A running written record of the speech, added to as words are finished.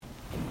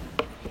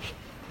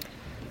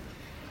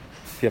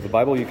If you have a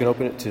Bible, you can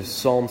open it to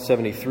Psalm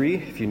 73.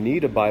 If you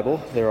need a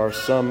Bible, there are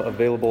some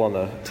available on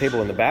the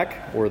table in the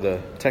back, or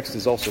the text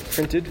is also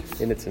printed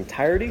in its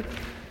entirety,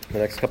 the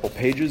next couple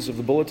pages of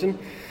the bulletin.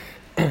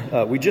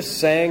 We just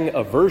sang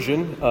a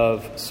version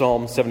of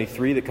Psalm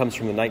 73 that comes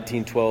from the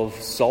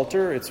 1912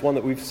 Psalter. It's one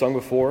that we've sung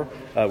before.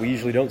 We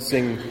usually don't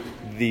sing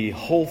the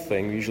whole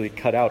thing. We usually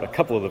cut out a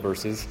couple of the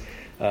verses,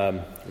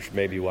 which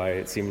may be why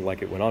it seemed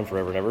like it went on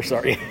forever and ever.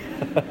 Sorry.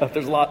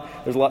 There's a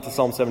lot to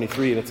Psalm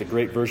 73, and it's a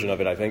great version of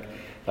it, I think.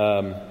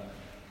 The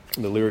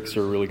lyrics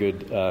are a really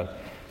good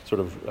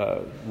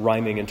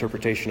rhyming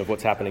interpretation of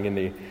what's happening in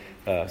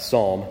the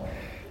psalm.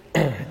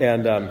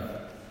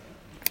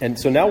 And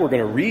so now we're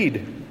going to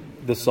read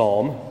the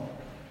psalm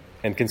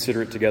and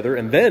consider it together,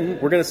 and then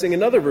we're going to sing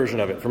another version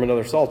of it from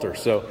another psalter.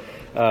 So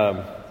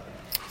we're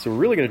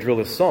really going to drill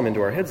this psalm into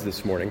our heads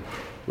this morning,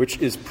 which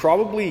is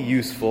probably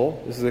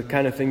useful. This is the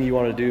kind of thing you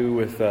want to do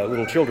with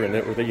little children,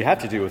 that you have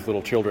to do with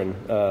little children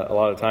a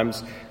lot of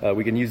times.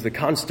 We can use the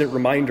constant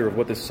reminder of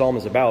what this psalm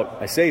is about.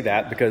 I say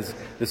that because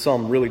this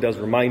psalm really does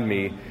remind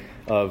me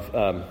of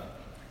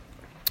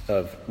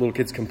little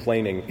kids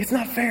complaining, "It's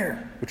not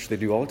fair," which they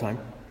do all the time,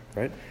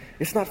 right?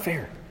 It's not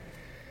fair.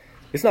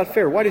 It's not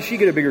fair. Why does she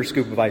get a bigger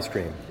scoop of ice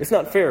cream? It's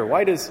not fair.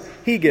 Why does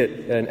he get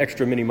an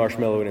extra mini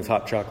marshmallow in his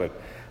hot chocolate?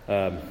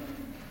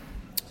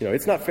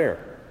 It's not fair.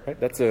 Right?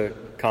 That's a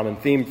common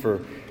theme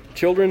for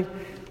children.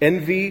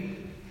 Envy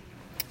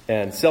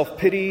and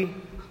self-pity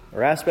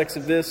are aspects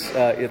of this.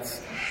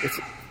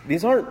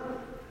 These aren't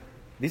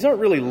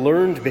really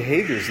learned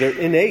behaviors. They're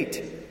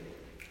innate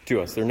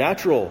to us. They're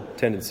natural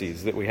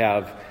tendencies that we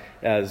have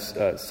as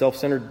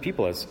self-centered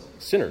people, as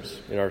sinners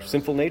in our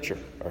sinful nature.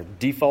 Our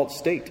default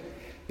state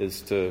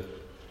is to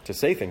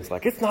say things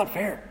like, "It's not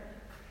fair."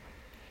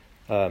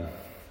 And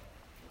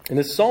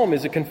this psalm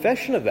is a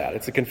confession of that.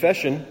 It's a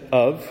confession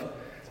of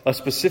a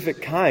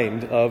specific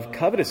kind of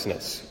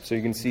covetousness. So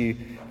you can see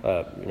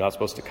you're not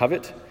supposed to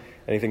covet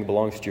anything that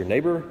belongs to your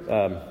neighbor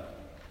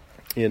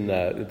in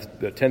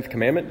the 10th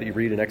commandment that you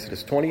read in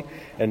Exodus 20.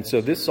 And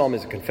so this psalm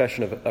is a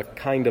confession of a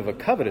kind of a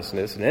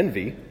covetousness, an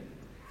envy.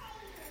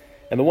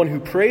 And the one who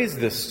prays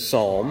this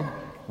psalm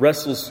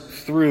wrestles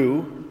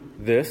through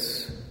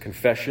this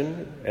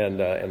confession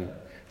and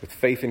with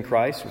faith in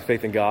Christ, with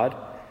faith in God,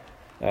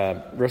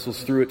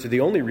 wrestles through it to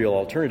the only real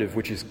alternative,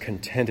 which is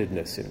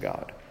contentedness in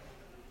God.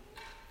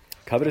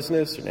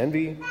 Covetousness and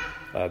envy,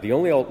 the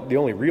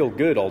only real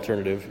good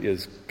alternative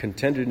is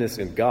contentedness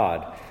in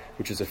God,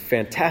 which is a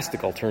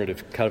fantastic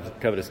alternative to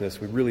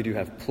covetousness. We really do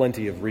have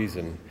plenty of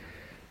reason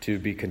to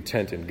be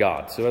content in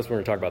God. So that's what we're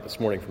going to talk about this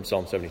morning from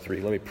Psalm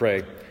 73. Let me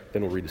pray,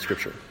 then we'll read the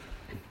scripture.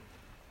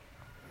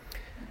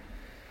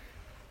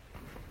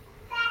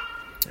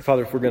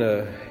 Father, if we're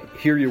going to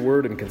hear your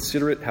word and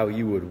consider it how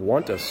you would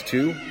want us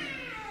to,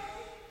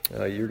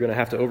 you're going to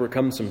have to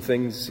overcome some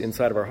things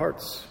inside of our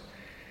hearts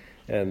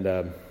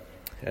and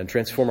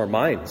transform our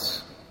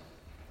minds.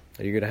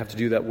 And you're going to have to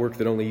do that work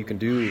that only you can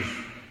do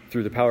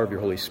through the power of your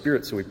Holy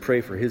Spirit. So we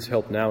pray for his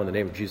help now in the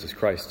name of Jesus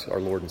Christ,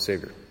 our Lord and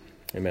Savior.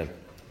 Amen.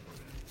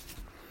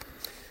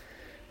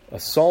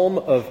 A psalm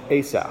of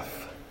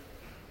Asaph.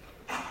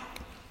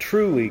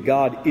 Truly,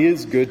 God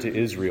is good to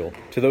Israel,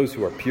 to those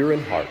who are pure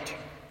in heart.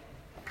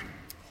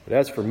 But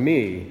as for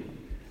me,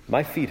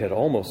 my feet had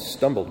almost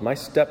stumbled. My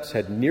steps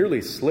had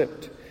nearly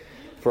slipped,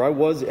 for I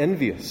was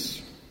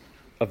envious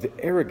of the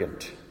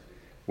arrogant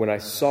when I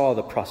saw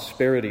the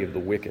prosperity of the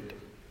wicked.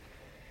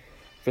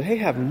 For they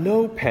have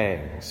no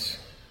pangs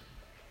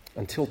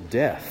until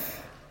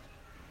death.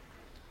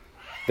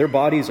 Their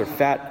bodies are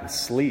fat and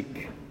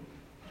sleek.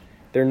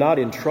 They're not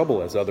in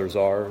trouble as others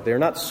are. They're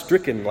not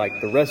stricken like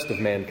the rest of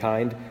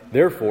mankind.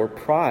 Therefore,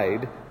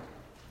 pride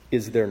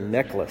is their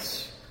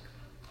necklace.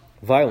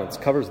 Violence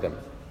covers them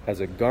as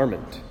a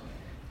garment.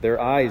 Their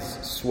eyes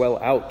swell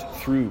out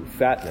through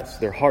fatness.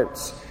 Their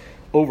hearts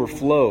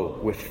overflow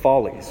with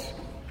follies.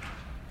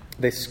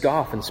 They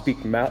scoff and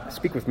speak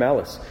with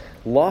malice.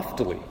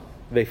 Loftily,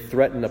 they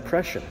threaten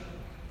oppression.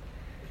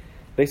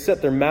 They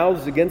set their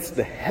mouths against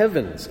the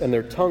heavens, and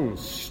their tongue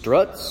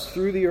struts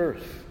through the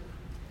earth.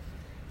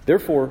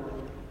 Therefore,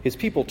 his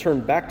people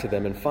turn back to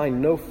them and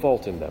find no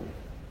fault in them.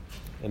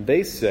 And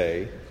they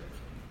say,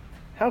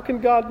 "How can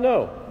God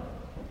know?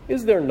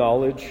 Is there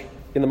knowledge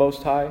in the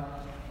Most High?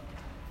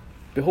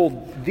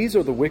 Behold, these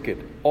are the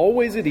wicked,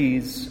 always at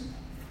ease.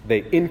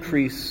 They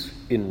increase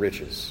in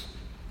riches.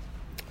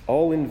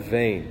 All in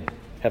vain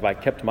have I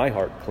kept my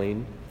heart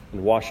clean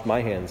and washed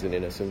my hands in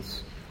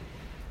innocence.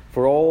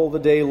 For all the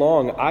day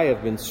long I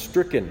have been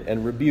stricken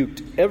and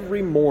rebuked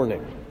every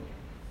morning.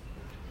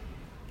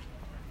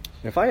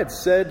 If I had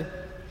said,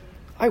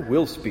 'I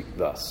will speak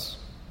thus,'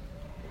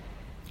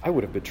 I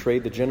would have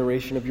betrayed the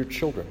generation of your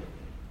children.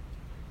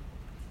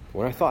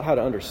 When I thought how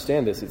to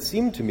understand this, it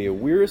seemed to me a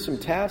wearisome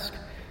task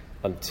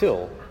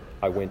until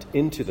I went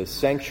into the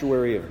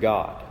sanctuary of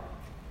God.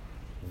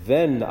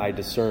 Then I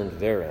discerned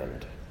their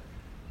end.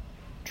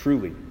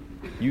 Truly,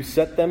 you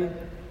set them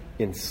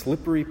in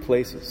slippery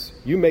places.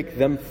 You make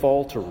them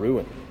fall to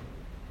ruin.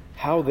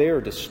 How they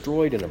are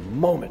destroyed in a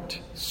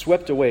moment,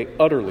 swept away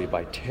utterly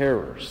by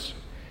terrors.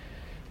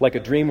 Like a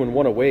dream when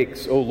one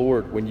awakes, O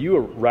Lord, when you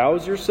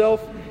arouse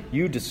yourself,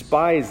 you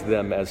despise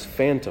them as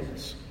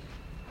phantoms.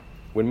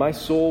 When my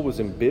soul was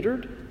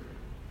embittered,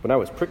 when I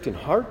was pricked in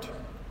heart,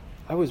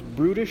 I was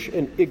brutish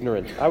and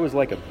ignorant. I was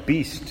like a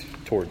beast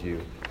toward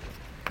you.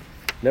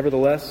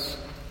 Nevertheless,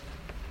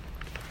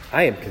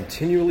 I am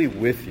continually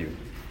with you.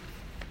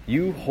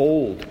 You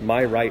hold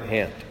my right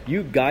hand.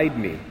 You guide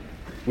me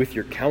with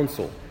your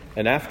counsel,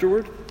 and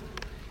afterward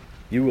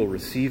you will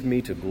receive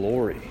me to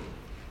glory.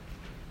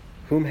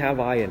 Whom have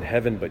I in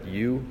heaven but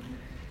you?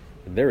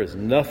 And there is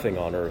nothing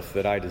on earth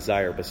that I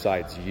desire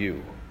besides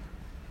you.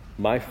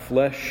 My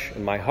flesh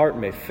and my heart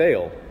may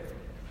fail,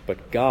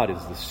 but God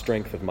is the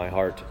strength of my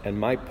heart and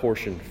my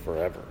portion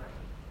forever.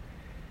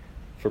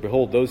 For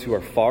behold, those who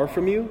are far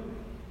from you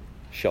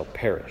shall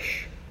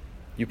perish.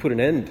 You put an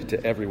end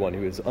to everyone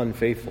who is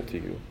unfaithful to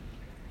you.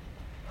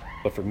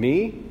 But for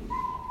me,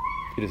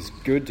 it is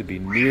good to be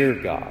near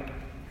God.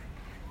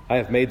 I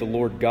have made the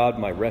Lord God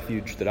my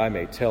refuge, that I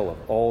may tell of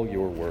all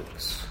your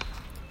works.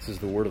 This is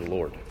the word of the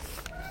Lord.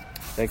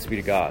 Thanks be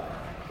to God.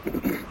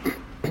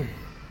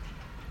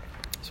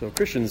 So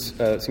Christians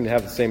seem to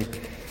have the same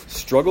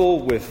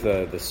struggle with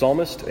the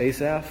psalmist,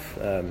 Asaph.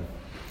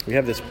 We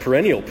have this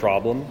perennial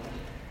problem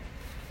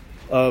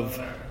of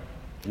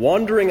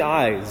wandering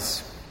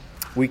eyes.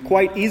 We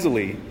quite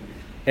easily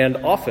and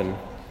often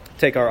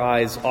take our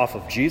eyes off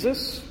of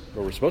Jesus,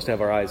 where we're supposed to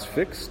have our eyes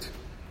fixed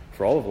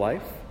for all of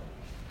life.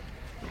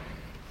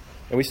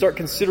 And we start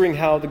considering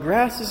how the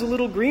grass is a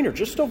little greener,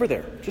 just over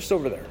there.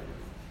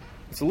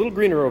 It's a little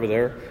greener over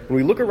there. And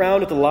we look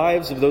around at the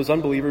lives of those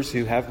unbelievers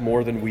who have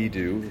more than we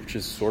do, which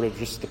is sort of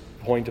just the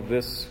point of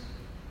this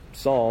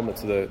psalm.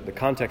 It's the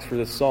context for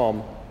this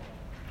psalm.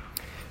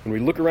 When we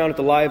look around at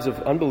the lives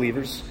of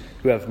unbelievers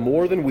who have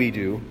more than we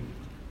do,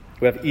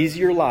 who have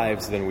easier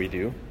lives than we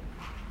do,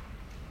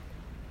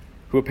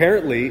 who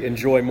apparently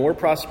enjoy more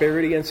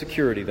prosperity and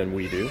security than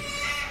we do,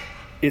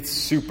 it's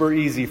super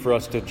easy for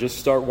us to just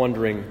start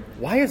wondering,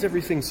 why is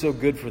everything so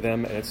good for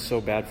them and it's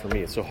so bad for me?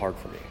 It's so hard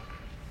for me.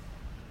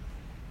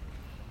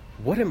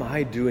 What am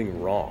I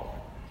doing wrong?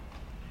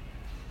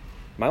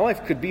 My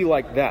life could be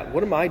like that.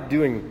 What am I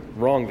doing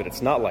wrong that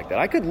it's not like that?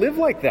 I could live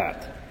like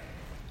that.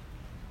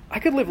 I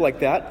could live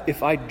like that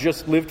if I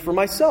just lived for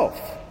myself.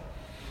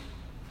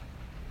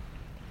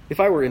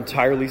 If I were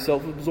entirely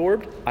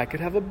self-absorbed, I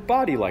could have a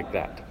body like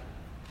that.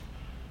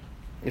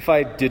 If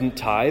I didn't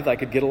tithe, I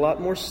could get a lot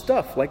more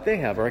stuff like they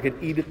have, or I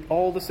could eat at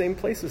all the same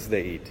places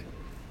they eat.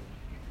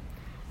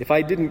 If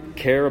I didn't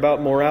care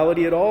about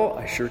morality at all,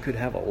 I sure could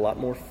have a lot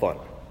more fun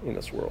in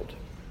this world.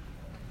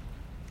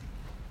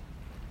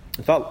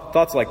 And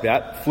thoughts like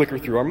that flicker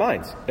through our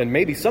minds, and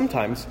maybe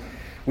sometimes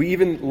we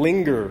even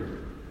linger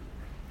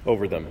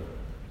over them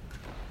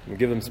and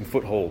give them some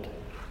foothold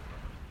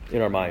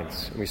in our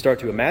minds, and we start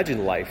to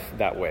imagine life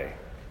that way.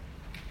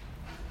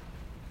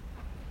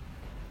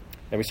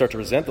 And we start to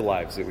resent the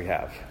lives that we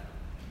have,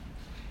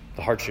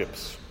 the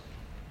hardships.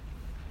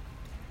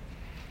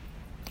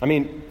 I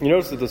mean, you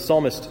notice that the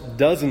psalmist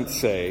doesn't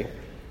say,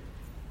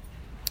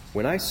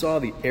 when I saw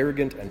the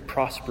arrogant and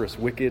prosperous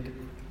wicked,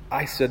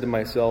 I said to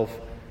myself,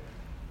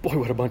 boy,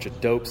 what a bunch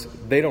of dopes.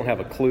 They don't have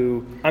a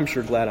clue. I'm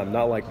sure glad I'm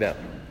not like them.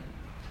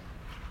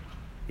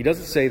 He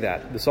doesn't say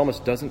that. The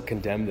psalmist doesn't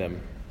condemn them.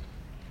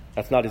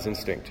 That's not his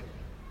instinct.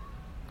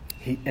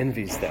 He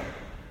envies them.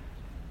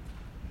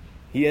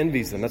 He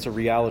envies them. That's a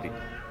reality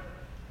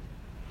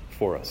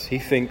for us. He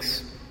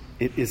thinks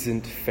it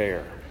isn't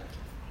fair.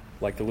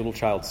 Like the little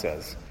child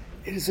says,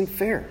 it isn't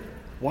fair.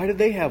 Why did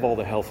they have all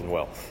the health and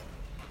wealth?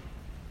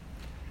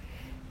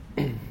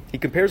 He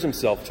compares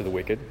himself to the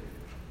wicked,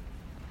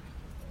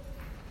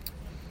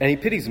 and he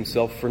pities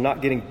himself for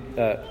not getting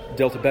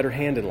dealt a better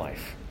hand in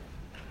life.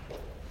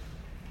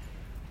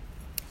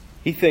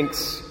 He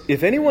thinks,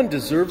 if anyone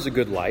deserves a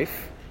good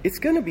life, it's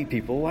going to be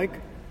people like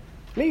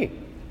me,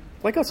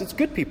 like us. It's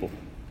good people,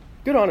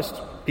 good honest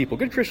people,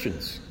 good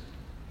Christians.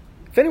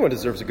 If anyone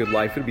deserves a good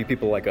life, it'll be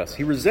people like us.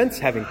 He resents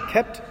having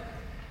kept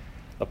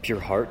a pure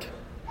heart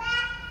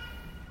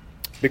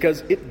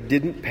because it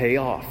didn't pay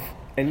off.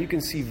 And you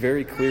can see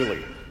very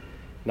clearly,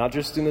 not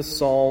just in a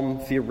psalm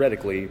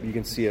theoretically, you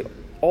can see it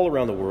all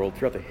around the world,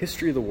 throughout the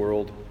history of the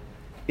world,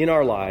 in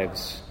our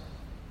lives,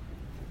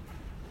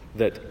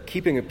 that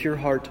keeping a pure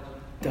heart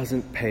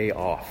doesn't pay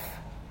off.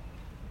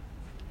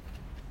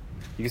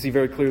 You can see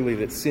very clearly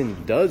that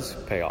sin does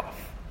pay off.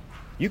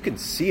 You can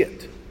see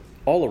it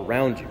all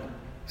around you.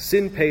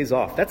 Sin pays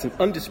off. That's an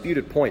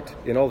undisputed point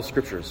in all the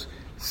scriptures.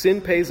 Sin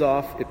pays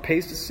off. It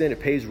pays to sin. It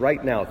pays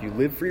right now. If you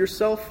live for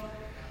yourself,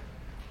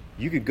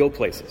 you could go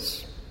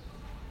places.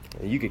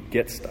 You could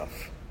get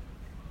stuff.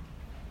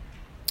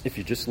 If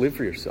you just live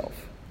for yourself.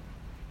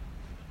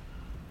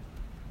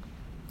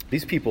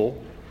 These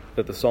people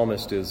that the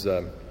psalmist is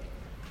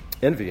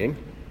envying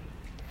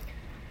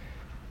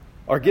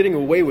are getting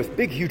away with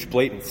big, huge,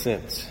 blatant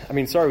sins. I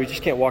mean, sorry, we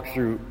just can't walk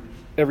through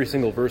every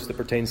single verse that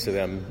pertains to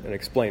them and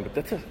explain, but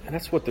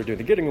that's what they're doing.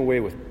 They're getting away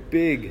with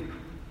big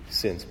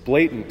sins,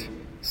 blatant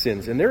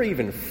sins, and they're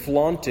even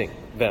flaunting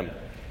them,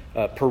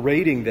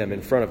 parading them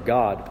in front of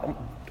God,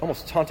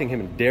 almost taunting him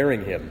and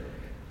daring him.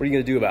 What are you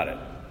going to do about it?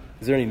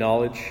 Is there any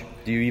knowledge?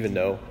 Do you even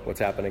know what's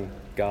happening,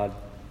 God?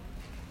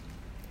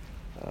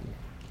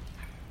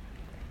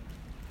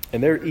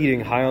 And they're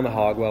eating high on the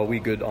hog while we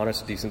good,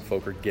 honest, decent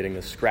folk are getting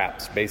the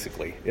scraps,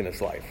 basically, in this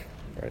life.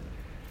 Right?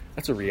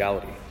 That's a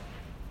reality.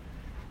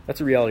 That's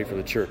a reality for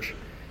the church.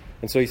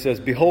 And so he says,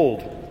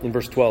 behold, in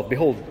verse 12,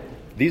 behold,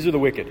 these are the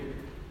wicked,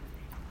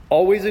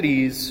 always at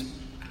ease,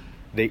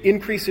 they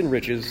increase in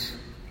riches.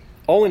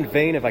 All in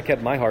vain have I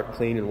kept my heart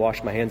clean and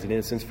washed my hands in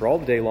innocence, for all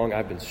the day long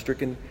I've been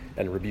stricken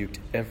and rebuked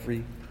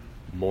every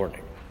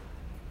morning.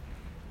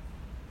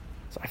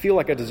 So I feel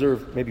like I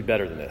deserve maybe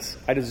better than this.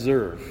 I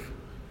deserve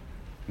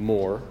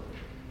more.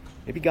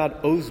 Maybe God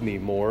owes me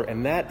more,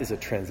 and that is a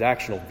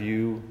transactional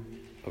view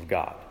of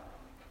God.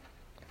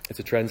 It's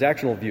a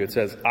transactional view. It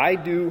says, I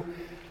do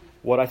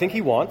what I think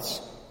he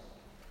wants,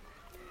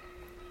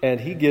 and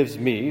he gives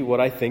me what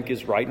I think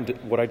is right and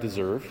what I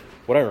deserve,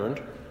 what I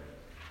earned.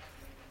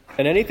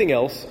 And anything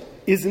else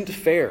isn't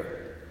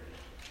fair.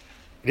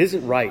 It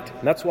isn't right.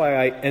 And that's why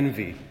I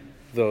envy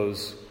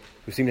those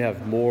who seem to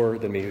have more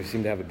than me, who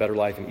seem to have a better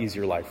life, an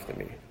easier life than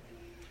me.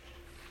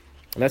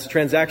 And that's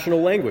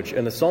transactional language.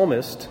 And the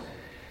psalmist,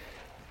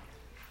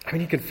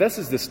 he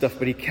confesses this stuff,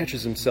 but he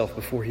catches himself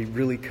before he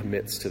really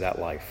commits to that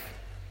life,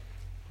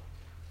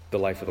 the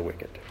life of the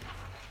wicked.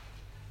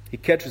 He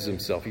catches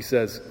himself. He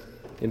says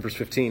in verse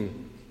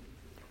 15,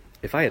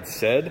 if I had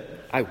said,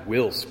 I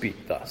will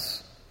speak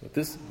thus.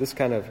 This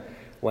kind of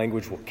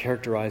language will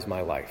characterize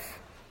my life.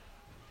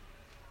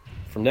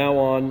 From now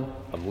on,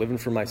 I'm living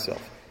for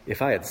myself.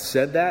 If I had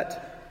said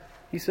that,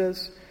 he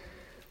says,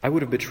 I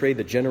would have betrayed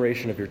the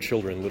generation of your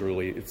children.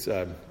 Literally, it's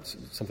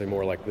something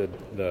more like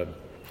the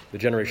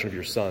generation of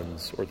your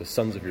sons or the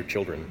sons of your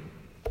children.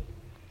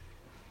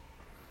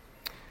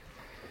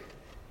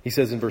 He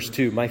says in verse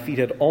 2, my feet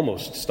had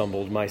almost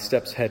stumbled, my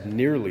steps had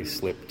nearly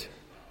slipped.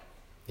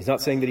 He's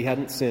not saying that he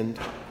hadn't sinned,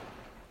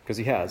 because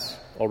he has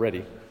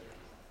already,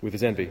 with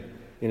his envy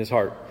in his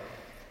heart.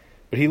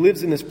 But he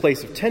lives in this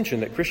place of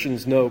tension that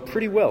Christians know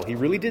pretty well. He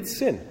really did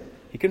sin.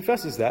 He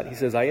confesses that. He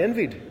says, I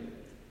envied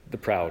the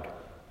proud.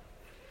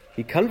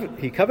 He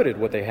coveted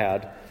what they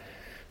had,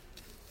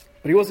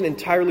 but he wasn't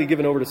entirely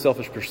given over to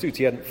selfish pursuits.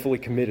 He hadn't fully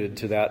committed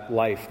to that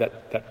life,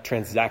 that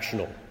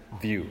transactional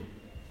view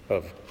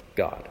of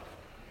God.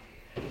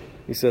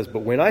 He says, but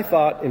when I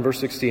thought, in verse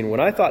 16, when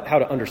I thought how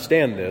to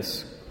understand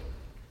this,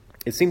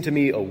 it seemed to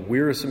me a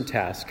wearisome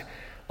task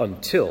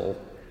until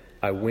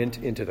I went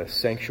into the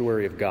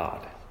sanctuary of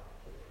God.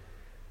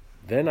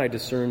 Then I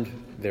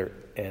discerned their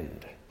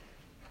end.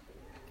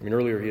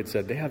 Earlier he had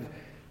said they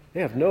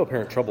have no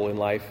apparent trouble in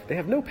life. They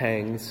have no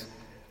pangs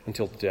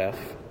until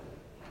death.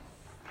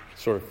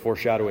 Sort of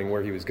foreshadowing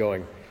where he was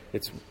going.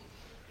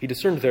 He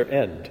discerned their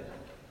end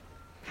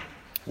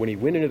when he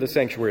went into the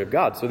sanctuary of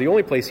God. So the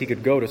only place he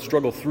could go to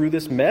struggle through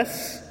this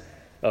mess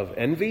of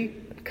envy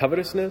and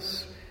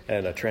covetousness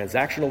and a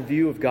transactional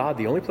view of God,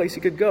 the only place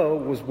he could go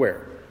was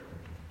where?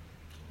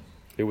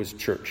 It was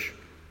church.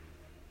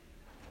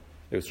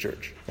 It was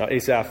church. Now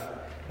Asaph,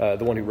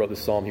 the one who wrote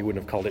this psalm, he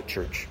wouldn't have called it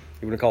church.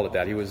 He wouldn't have called it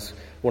that. He was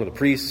one of the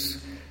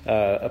priests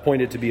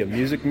appointed to be a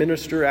music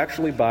minister,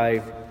 actually,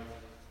 by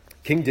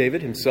King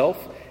David himself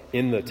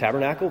in the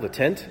tabernacle, the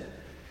tent.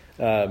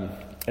 And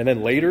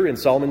then later in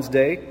Solomon's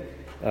day,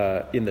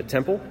 in the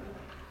temple.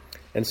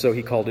 And so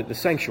he called it the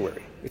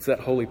sanctuary. It's that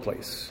holy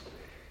place.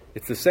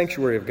 It's the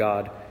sanctuary of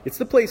God. It's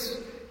the place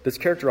that's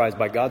characterized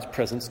by God's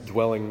presence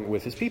dwelling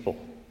with his people.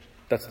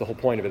 That's the whole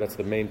point of it. That's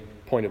the main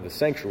point of the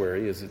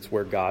sanctuary, is it's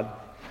where God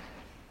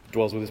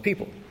dwells with his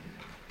people.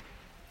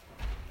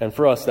 And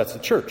for us, that's the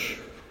church.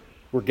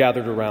 We're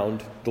gathered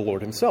around the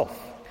Lord himself.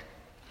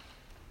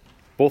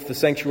 Both the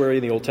sanctuary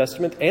in the Old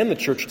Testament and the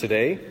church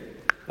today,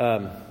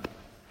 they're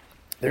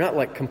not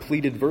like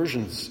completed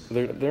versions.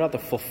 They're not the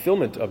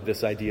fulfillment of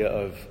this idea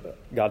of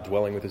God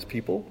dwelling with his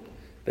people.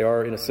 They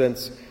are, in a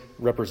sense,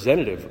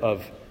 representative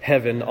of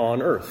heaven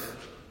on earth.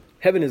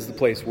 Heaven is the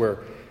place where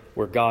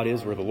God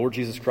is, where the Lord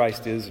Jesus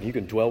Christ is, and you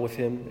can dwell with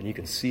him, and you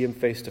can see him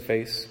face to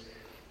face.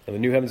 And the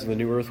new heavens and the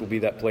new earth will be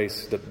that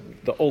place,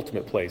 the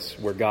ultimate place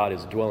where God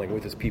is dwelling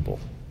with his people,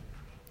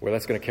 where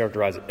that's going to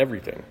characterize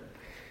everything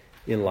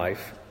in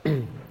life.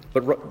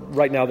 But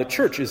right now, the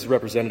church is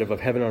representative of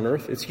heaven on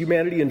earth. It's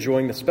humanity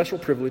enjoying the special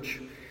privilege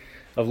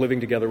of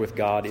living together with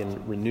God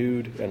in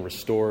renewed and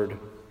restored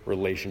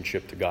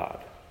relationship to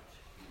God.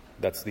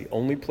 That's the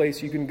only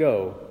place you can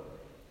go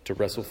to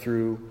wrestle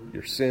through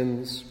your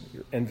sins,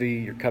 your envy,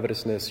 your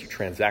covetousness, your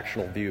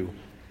transactional view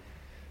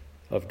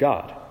of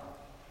God.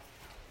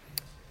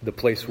 The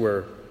place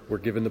where we're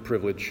given the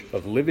privilege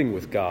of living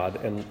with God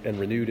and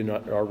renewed in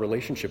our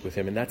relationship with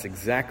him. And that's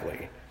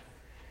exactly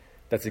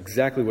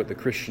what the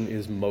Christian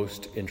is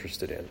most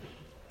interested in.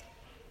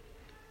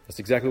 That's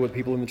exactly what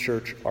people in the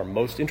church are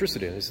most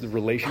interested in, is the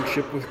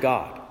relationship with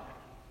God.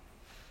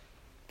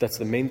 That's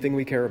the main thing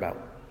we care about.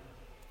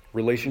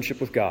 Relationship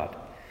with God.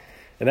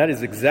 And that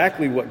is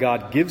exactly what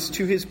God gives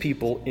to his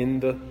people in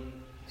the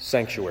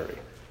sanctuary,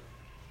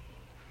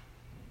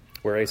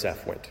 where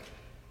Asaph went.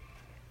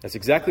 That's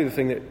exactly the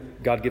thing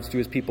that God gives to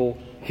his people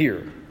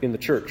here in the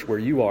church, where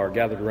you are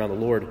gathered around the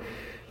Lord.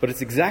 But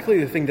it's exactly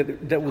the thing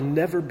that will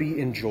never be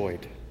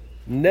enjoyed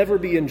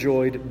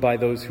by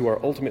those who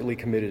are ultimately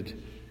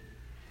committed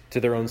to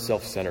their own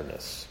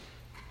self-centeredness.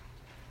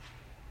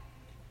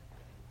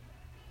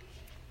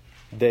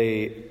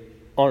 They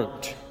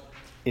aren't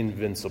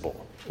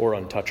invincible or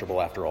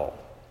untouchable after all.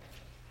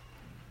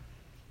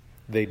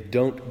 They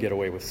don't get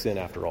away with sin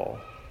after all.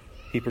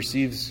 He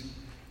perceives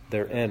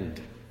their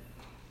end.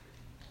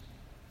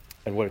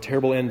 And what a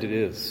terrible end it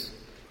is,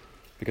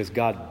 because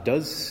God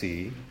does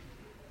see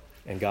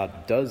and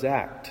God does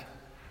act.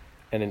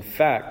 And in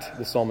fact,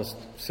 the psalmist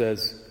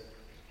says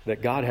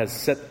that God has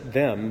set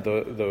them,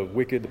 the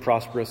wicked, the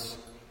prosperous,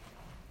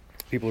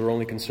 people who are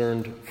only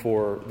concerned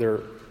for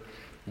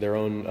their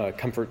own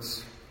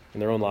comforts in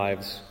their own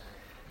lives,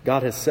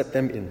 God has set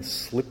them in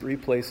slippery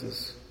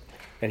places,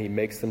 and he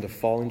makes them to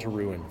fall into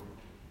ruin.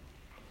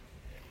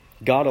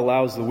 God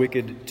allows the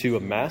wicked to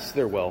amass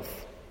their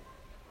wealth,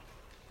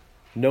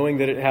 knowing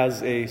that it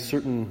has a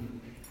certain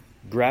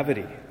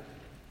gravity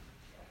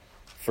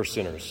for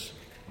sinners.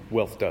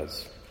 Wealth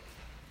does.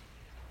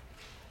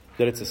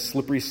 That it's a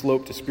slippery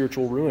slope to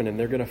spiritual ruin, and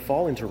they're going to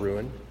fall into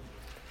ruin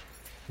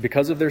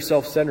because of their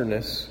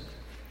self-centeredness,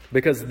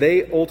 because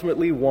they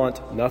ultimately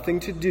want nothing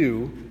to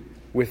do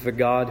with the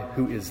God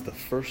who is the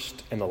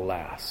first and the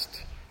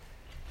last.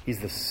 He's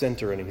the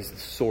center and he's the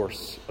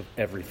source of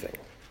everything.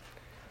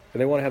 And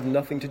they want to have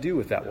nothing to do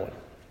with that one.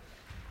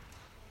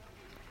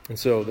 And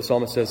so the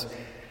psalmist says,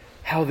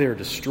 how they're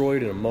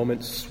destroyed in a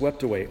moment,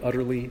 swept away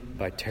utterly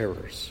by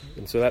terrors.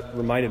 And so that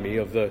reminded me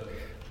of the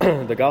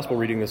the gospel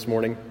reading this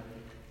morning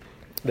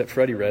that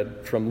Freddie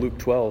read from Luke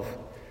 12.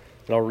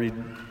 And I'll read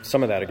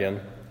some of that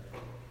again.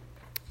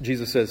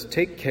 Jesus says,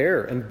 take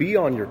care and be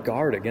on your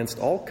guard against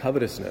all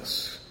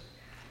covetousness.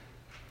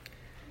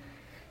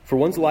 For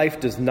one's life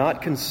does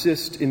not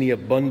consist in the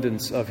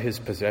abundance of his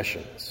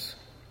possessions.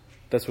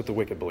 That's what the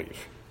wicked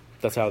believe.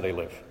 That's how they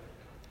live.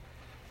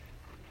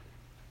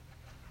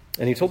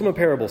 And he told them a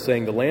parable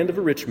saying, the land of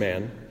a rich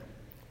man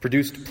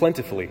produced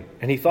plentifully.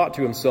 And he thought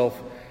to himself,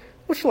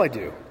 what shall I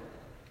do?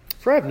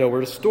 For I have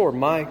nowhere to store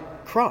my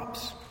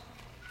crops.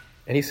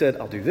 And he said,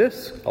 I'll do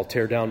this. I'll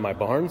tear down my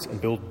barns and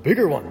build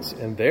bigger ones.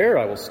 And there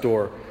I will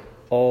store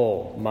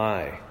all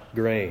my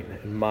grain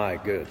and my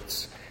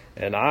goods.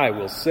 And I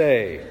will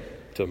say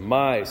to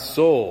my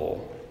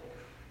soul,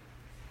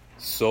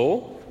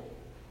 soul,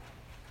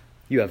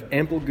 you have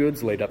ample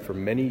goods laid up for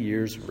many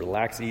years.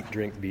 Relax, eat,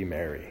 drink, be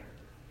merry.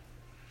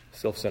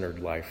 Self-centered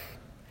life.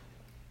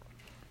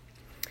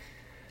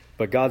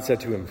 But God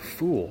said to him,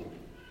 fool,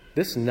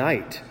 this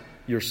night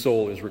your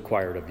soul is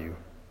required of you.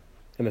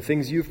 And the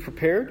things you've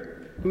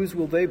prepared, whose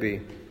will they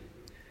be?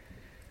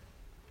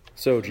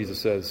 So, Jesus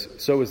says,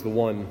 so is the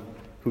one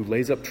who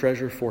lays up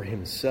treasure for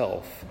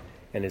himself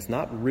and is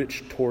not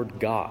rich toward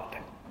God.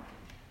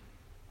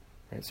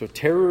 Right, so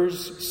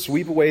terrors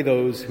sweep away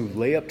those who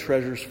lay up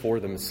treasures for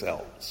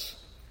themselves.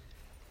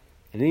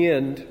 In the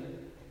end,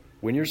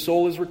 when your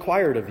soul is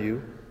required of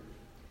you,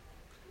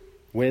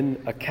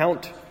 when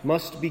account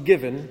must be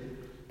given,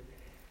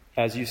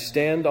 as you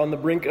stand on the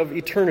brink of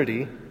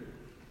eternity,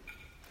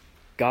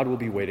 God will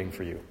be waiting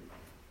for you.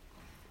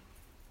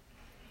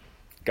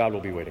 God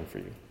will be waiting for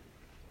you.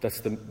 That's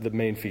the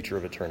main feature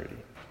of eternity.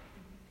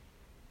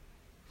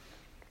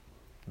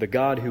 The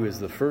God who is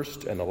the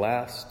first and the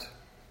last,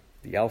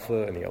 the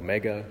Alpha and the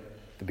Omega,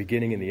 the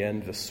beginning and the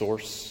end, the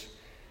source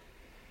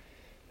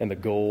and the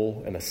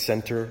goal and the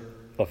center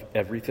of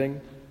everything.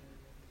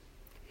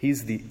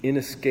 He's the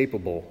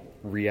inescapable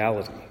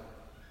reality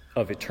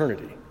of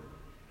eternity.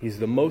 He's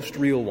the most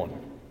real one.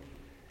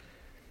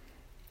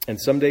 And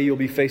someday you'll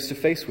be face to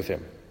face with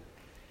him.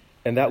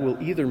 And that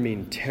will either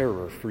mean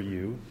terror for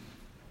you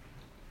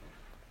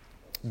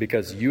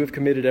because you have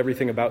committed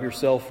everything about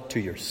yourself to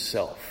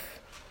yourself,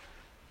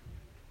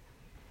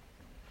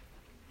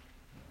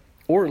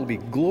 or it'll be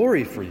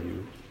glory for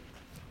you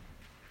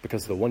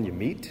because the one you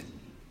meet,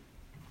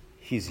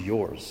 he's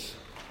yours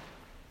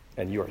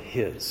and you're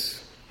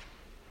his.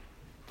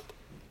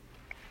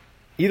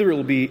 Either it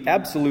will be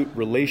absolute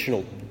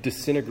relational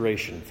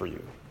disintegration for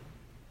you,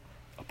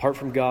 apart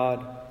from God,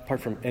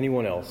 apart from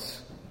anyone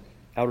else,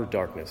 outer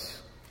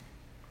darkness,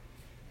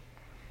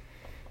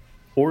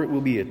 or it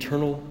will be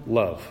eternal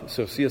love.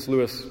 So C.S.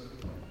 Lewis,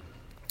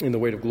 in The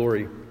Weight of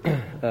Glory,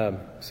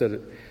 said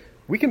it,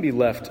 we can be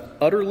left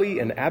utterly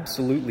and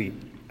absolutely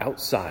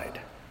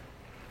outside,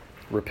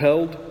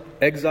 repelled,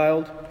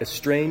 exiled,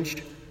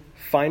 estranged,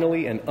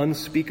 finally and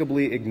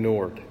unspeakably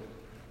ignored.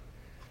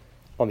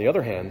 On the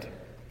other hand,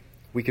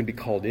 we can be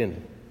called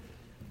in,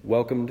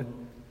 welcomed,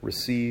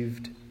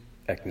 received,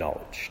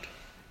 acknowledged.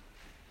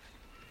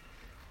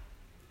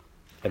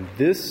 And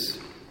this,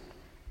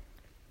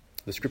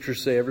 the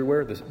scriptures say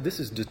everywhere, this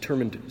is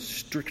determined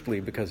strictly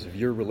because of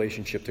your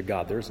relationship to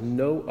God. There's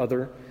no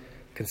other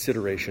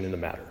consideration in the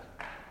matter.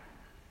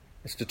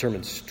 It's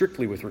determined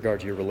strictly with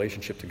regard to your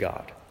relationship to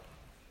God.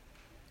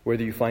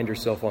 Whether you find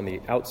yourself on the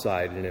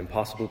outside in an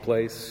impossible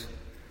place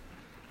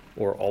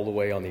or all the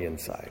way on the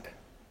inside.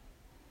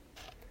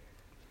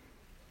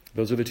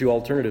 Those are the two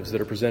alternatives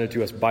that are presented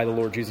to us by the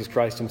Lord Jesus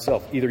Christ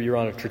himself. Either you're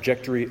on a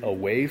trajectory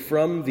away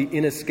from the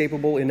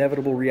inescapable,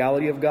 inevitable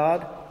reality of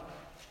God,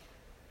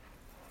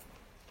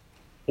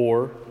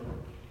 or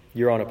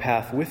you're on a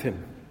path with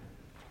him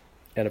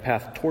and a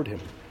path toward him.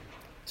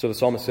 So the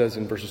psalmist says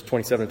in verses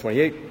 27 and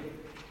 28,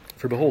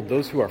 "For behold,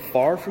 those who are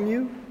far from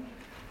you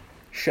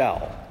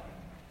shall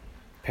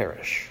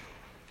perish.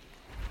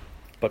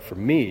 But for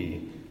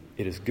me,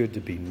 it is good to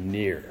be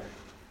near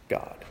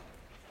God."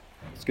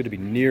 It's good to be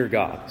near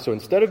God. So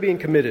instead of being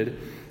committed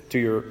to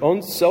your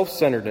own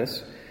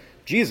self-centeredness,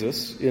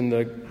 Jesus, in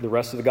the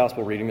rest of the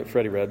gospel reading that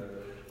Freddie read,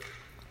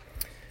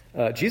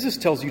 Jesus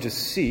tells you to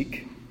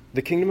seek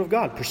the kingdom of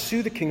God.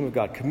 Pursue the kingdom of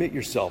God. Commit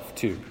yourself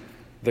to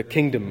the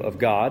kingdom of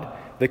God,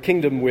 the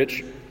kingdom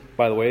which,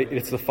 by the way,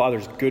 it's the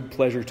Father's good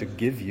pleasure to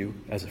give you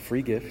as a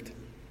free gift.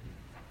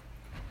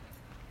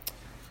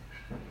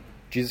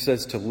 Jesus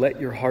says to let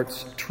your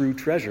heart's true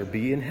treasure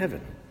be in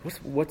heaven.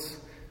 What's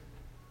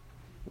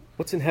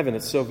in heaven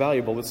that's so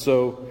valuable, that's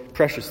so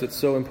precious, that's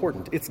so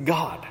important? It's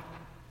God.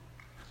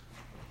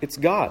 It's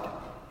God,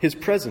 his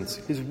presence,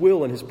 his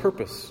will and his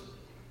purpose,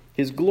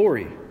 his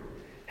glory.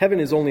 Heaven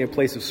is only a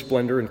place of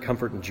splendor and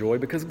comfort and joy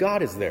because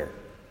God is there.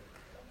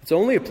 It's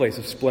only a place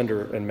of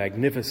splendor and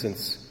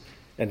magnificence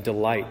and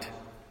delight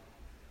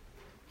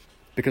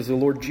because the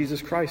Lord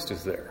Jesus Christ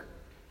is there.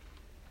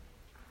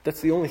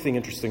 That's the only thing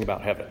interesting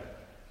about heaven.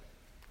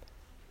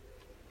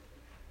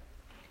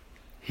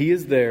 He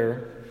is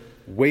there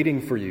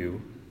waiting for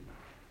you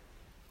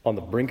on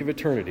the brink of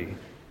eternity,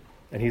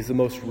 and he's the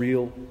most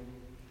real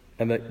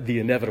and the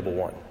inevitable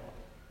one.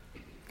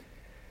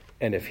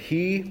 And if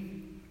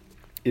he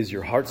is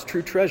your heart's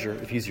true treasure,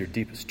 if he's your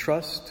deepest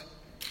trust,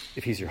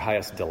 if he's your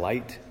highest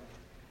delight,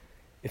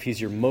 if he's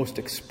your most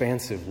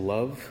expansive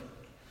love,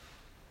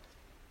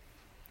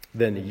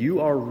 then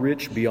you are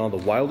rich beyond the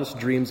wildest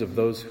dreams of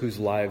those whose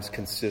lives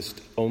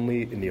consist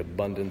only in the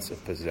abundance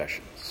of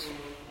possessions.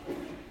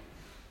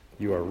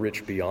 You are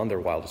rich beyond their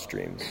wildest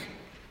dreams.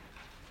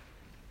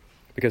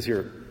 Because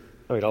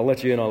I'll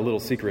let you in on a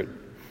little secret.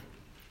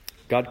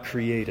 God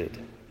created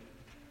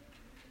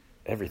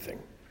everything.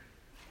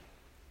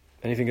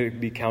 Anything that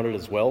could be counted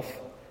as wealth,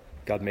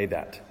 God made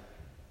that.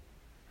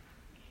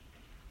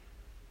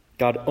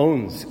 God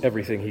owns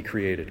everything he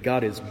created.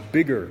 God is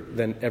bigger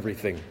than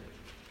everything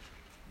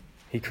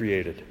he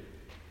created.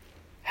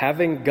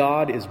 Having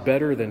God is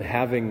better than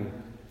having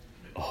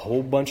a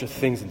whole bunch of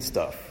things and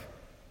stuff.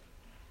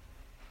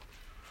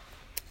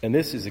 And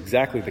this is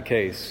exactly the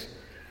case,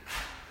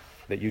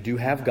 that you do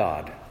have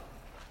God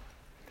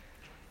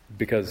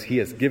because he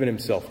has given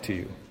himself to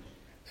you.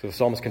 So the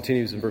psalmist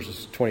continues in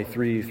verses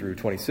 23 through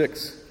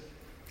 26.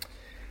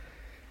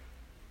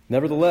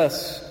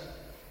 Nevertheless,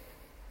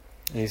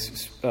 and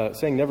he's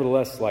saying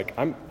nevertheless like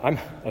I'm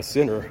a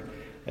sinner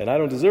and I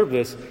don't deserve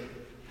this.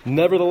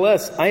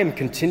 Nevertheless, I am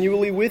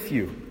continually with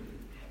you.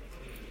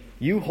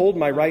 You hold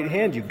my right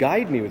hand, you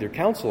guide me with your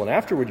counsel, and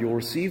afterward you will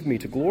receive me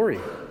to glory.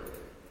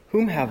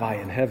 Whom have I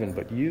in heaven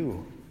but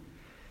you?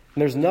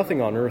 And there's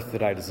nothing on earth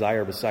that I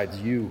desire besides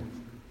you.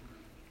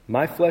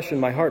 My flesh and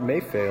my heart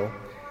may fail,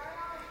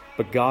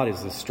 but God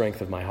is the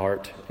strength of my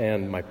heart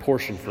and my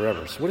portion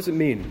forever. So what does it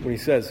mean when he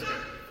says,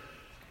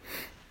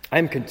 I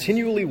am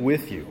continually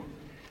with you?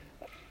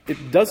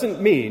 It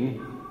doesn't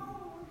mean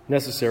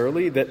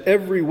necessarily that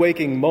every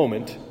waking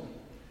moment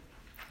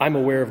I'm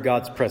aware of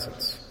God's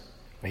presence.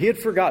 He had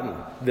forgotten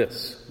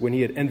this when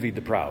he had envied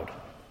the proud,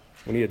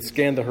 when he had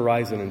scanned the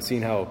horizon and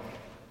seen how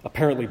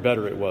apparently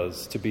better it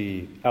was to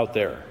be out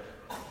there,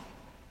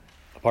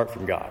 apart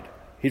from God.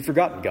 He'd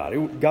forgotten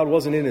God. God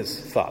wasn't in his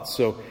thoughts.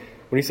 So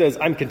when he says,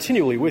 I'm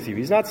continually with you,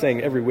 he's not saying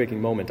every waking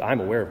moment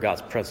I'm aware of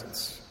God's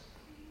presence.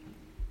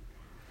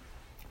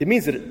 It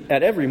means that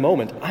at every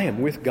moment I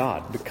am with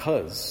God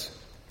because,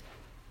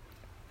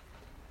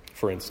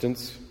 for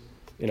instance,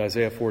 in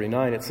Isaiah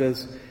 49 it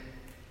says,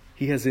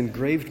 he has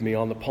engraved me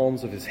on the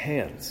palms of his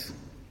hands.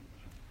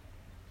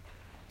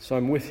 So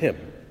I'm with him.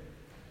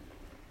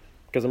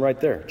 Because I'm right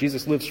there.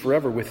 Jesus lives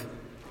forever with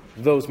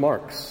those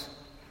marks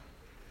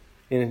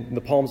in the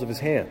palms of his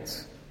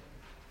hands,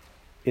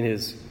 in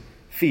his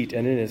feet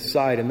and in his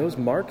side. And those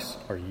marks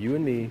are you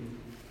and me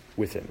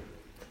with him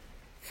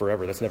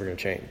forever. That's never going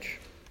to change.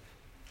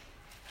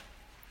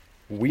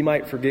 We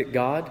might forget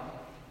God,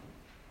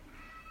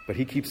 but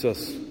he keeps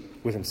us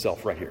with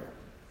himself right here.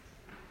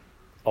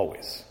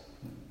 Always.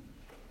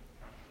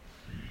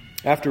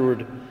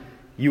 Afterward,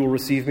 you will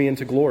receive me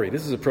into glory.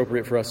 This is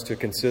appropriate for us to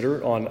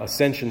consider on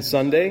Ascension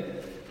Sunday.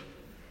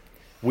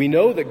 We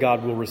know that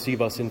God will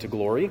receive us into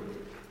glory.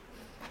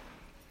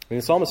 And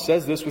the psalmist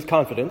says this with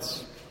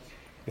confidence.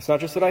 It's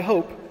not just that I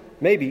hope,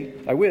 maybe,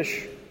 I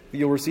wish that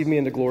you'll receive me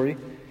into glory.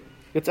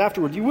 It's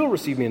afterward, you will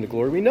receive me into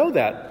glory. We know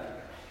that.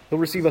 He'll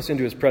receive us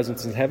into his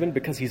presence in heaven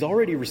because he's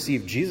already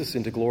received Jesus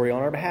into glory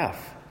on our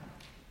behalf.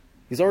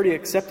 He's already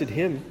accepted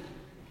him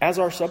as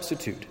our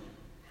substitute,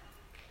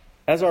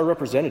 as our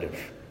representative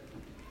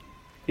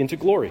into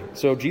glory.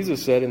 So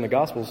Jesus said in the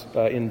Gospels,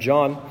 in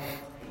John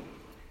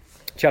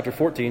chapter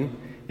 14,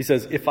 he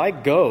says, if I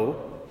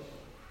go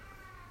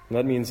And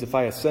that means if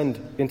I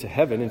ascend into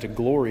heaven, into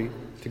glory,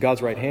 to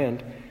God's right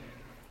hand,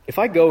 if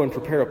I go and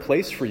prepare a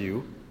place for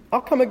you, I'll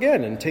come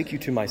again and take you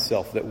to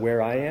myself, that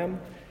where I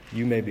am,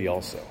 you may be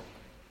also.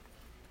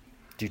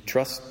 Do you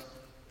trust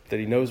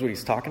that he knows what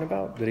he's talking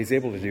about? That he's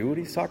able to do what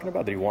he's talking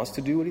about? That he wants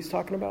to do what he's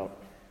talking about?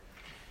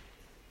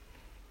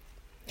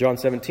 John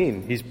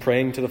 17, he's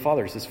praying to the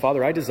Father. He says,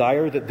 Father, I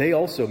desire that they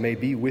also may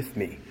be with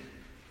me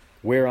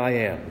where I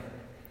am,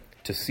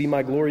 to see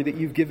my glory that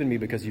you've given me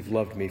because you've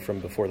loved me from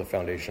before the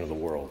foundation of the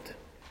world.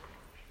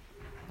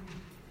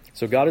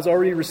 So God has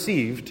already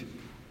received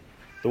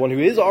the one who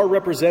is our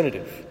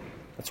representative.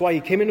 That's why he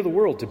came into the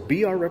world, to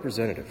be our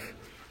representative.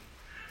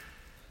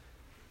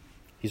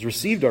 He's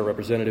received our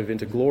representative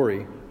into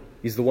glory.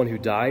 He's the one who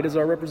died as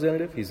our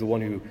representative. He's the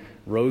one who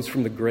rose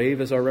from the grave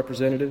as our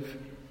representative.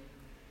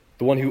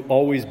 The one who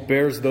always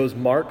bears those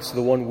marks,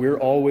 the one we're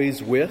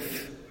always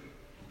with.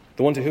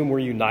 The one to whom we're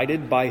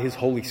united by his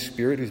Holy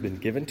Spirit who's been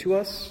given to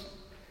us.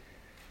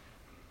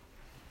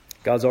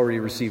 God's already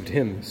received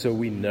him, so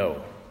we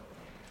know.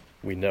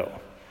 We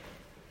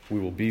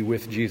will be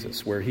with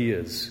Jesus where he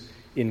is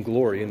in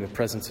glory in the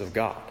presence of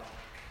God.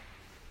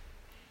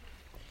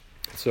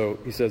 So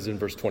he says in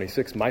verse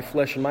 26, my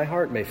flesh and my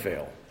heart may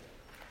fail.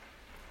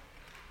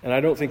 And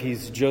I don't think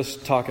he's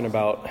just talking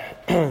about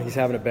he's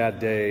having a bad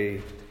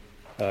day,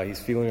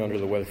 he's feeling under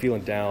the weather,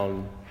 feeling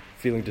down,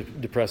 feeling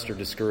depressed or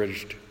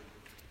discouraged.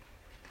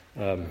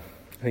 I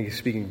think he's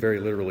speaking very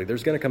literally.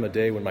 There's going to come a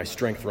day when my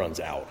strength runs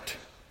out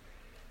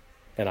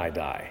and I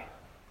die.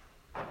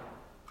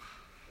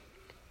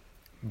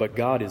 But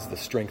God is the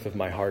strength of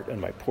my heart and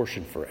my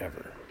portion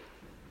forever,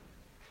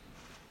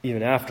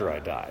 even after I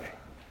die.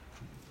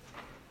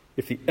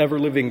 If the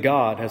ever-living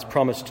God has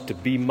promised to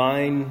be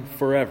mine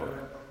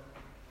forever,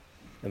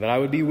 and that I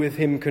would be with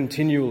him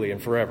continually and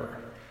forever,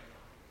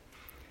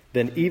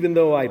 then even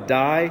though I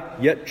die,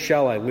 yet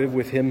shall I live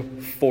with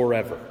him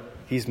forever.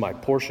 He's my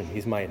portion.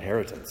 He's my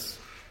inheritance.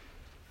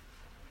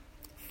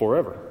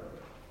 Forever.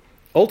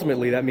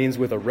 Ultimately, that means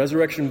with a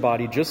resurrection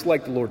body, just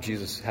like the Lord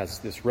Jesus has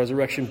this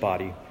resurrection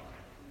body,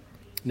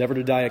 never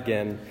to die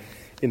again,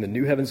 in the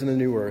new heavens and the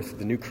new earth,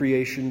 the new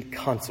creation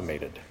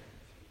consummated.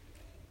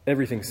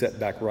 Everything set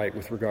back right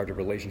with regard to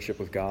relationship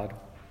with God.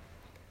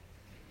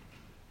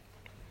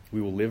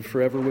 We will live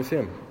forever with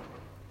him.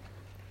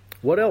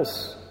 What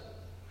else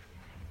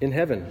in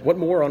heaven? What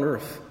more on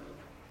earth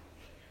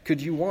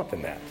could you want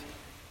than that?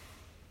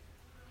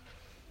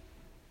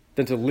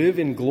 Than to live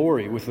in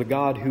glory with the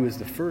God who is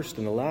the first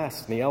and the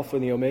last, and the Alpha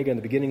and the Omega, and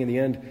the beginning and the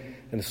end,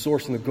 and the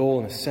source and the goal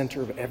and the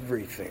center of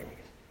everything.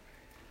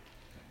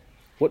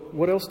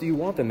 What else do you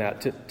want than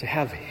that? To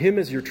have him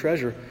as your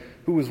treasure,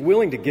 who was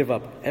willing to give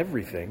up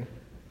everything,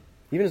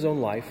 even his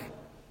own life.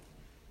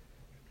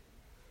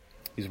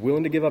 He's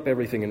willing to give up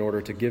everything in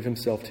order to give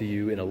himself to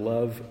you in a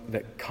love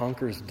that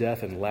conquers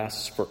death and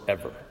lasts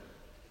forever.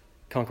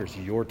 Conquers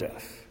your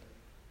death.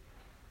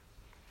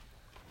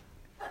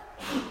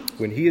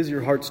 When he is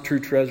your heart's true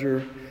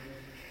treasure,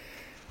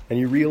 and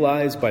you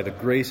realize by the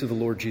grace of the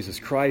Lord Jesus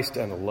Christ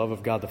and the love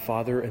of God the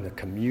Father and the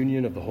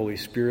communion of the Holy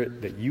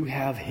Spirit that you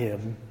have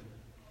him,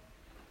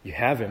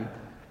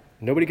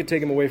 nobody can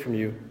take him away from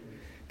you,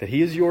 that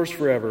he is yours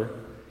forever,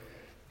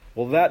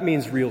 well, that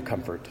means real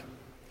comfort.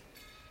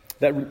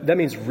 That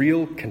means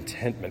real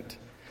contentment,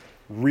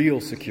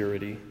 real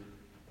security,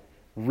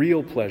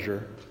 real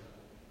pleasure,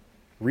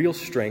 real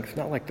strength,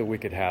 not like the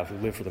wicked have who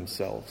live for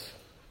themselves.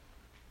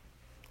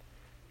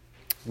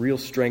 Real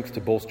strength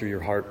to bolster your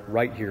heart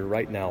right here,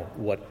 right now,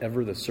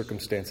 whatever the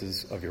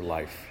circumstances of your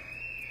life.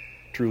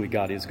 Truly,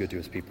 God is good to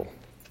his people.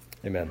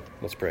 Amen.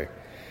 Let's pray.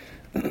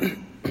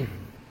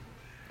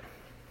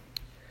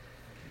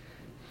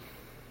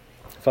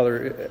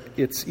 Father,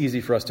 it's easy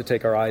for us to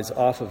take our eyes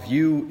off of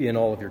you in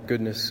all of your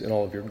goodness and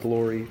all of your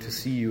glory, to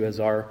see you as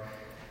our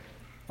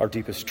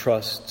deepest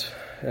trust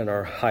and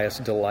our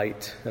highest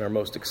delight and our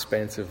most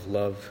expansive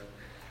love,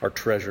 our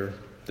treasure,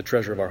 the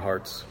treasure of our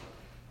hearts.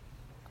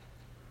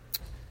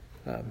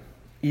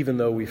 Even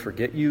though we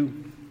forget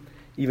you,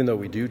 even though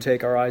we do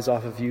take our eyes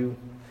off of you,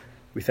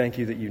 we thank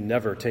you that you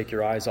never take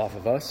your eyes off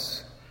of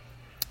us,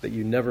 that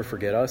you never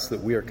forget us,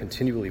 that we are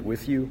continually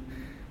with you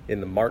in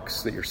the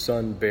marks that your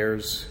Son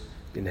bears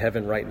in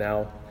heaven right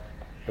now.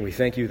 And we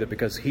thank you that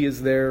because he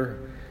is there,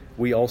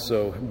 we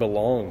also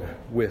belong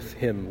with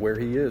him where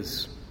he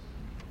is,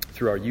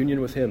 through our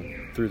union with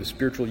him, through the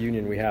spiritual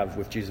union we have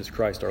with Jesus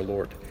Christ our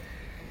Lord.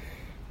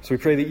 So we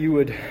pray that you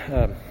would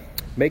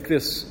make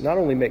this not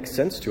only make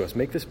sense to us,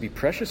 make this be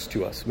precious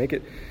to us, make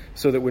it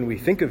so that when we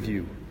think of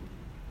you,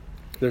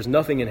 there's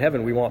nothing in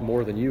heaven we want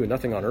more than you, and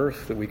nothing on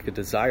earth that we could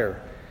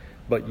desire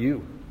but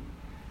you.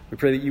 We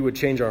pray that you would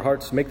change our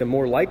hearts, make them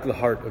more like the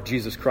heart of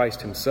Jesus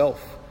Christ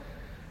himself,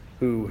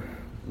 who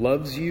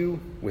loves you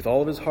with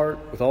all of his heart,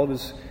 with all of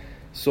his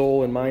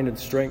soul and mind and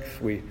strength.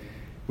 We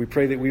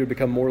pray that we would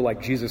become more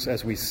like Jesus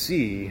as we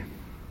see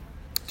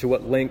to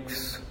what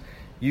lengths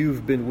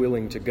you've been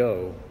willing to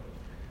go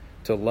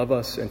to love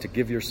us and to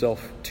give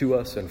yourself to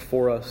us and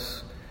for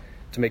us,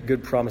 to make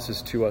good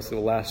promises to us that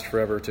will last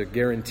forever, to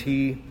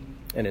guarantee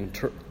and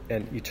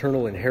an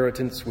eternal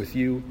inheritance with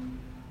you.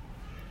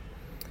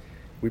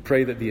 We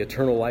pray that the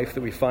eternal life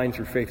that we find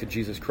through faith in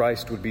Jesus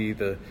Christ would be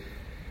the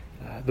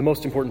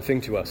most important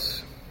thing to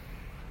us,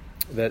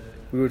 that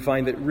we would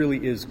find that it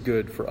really is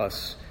good for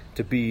us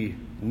to be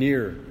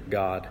near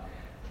God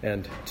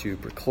and to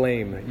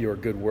proclaim your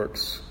good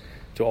works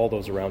to all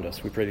those around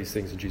us. We pray these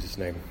things in Jesus'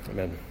 name.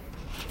 Amen.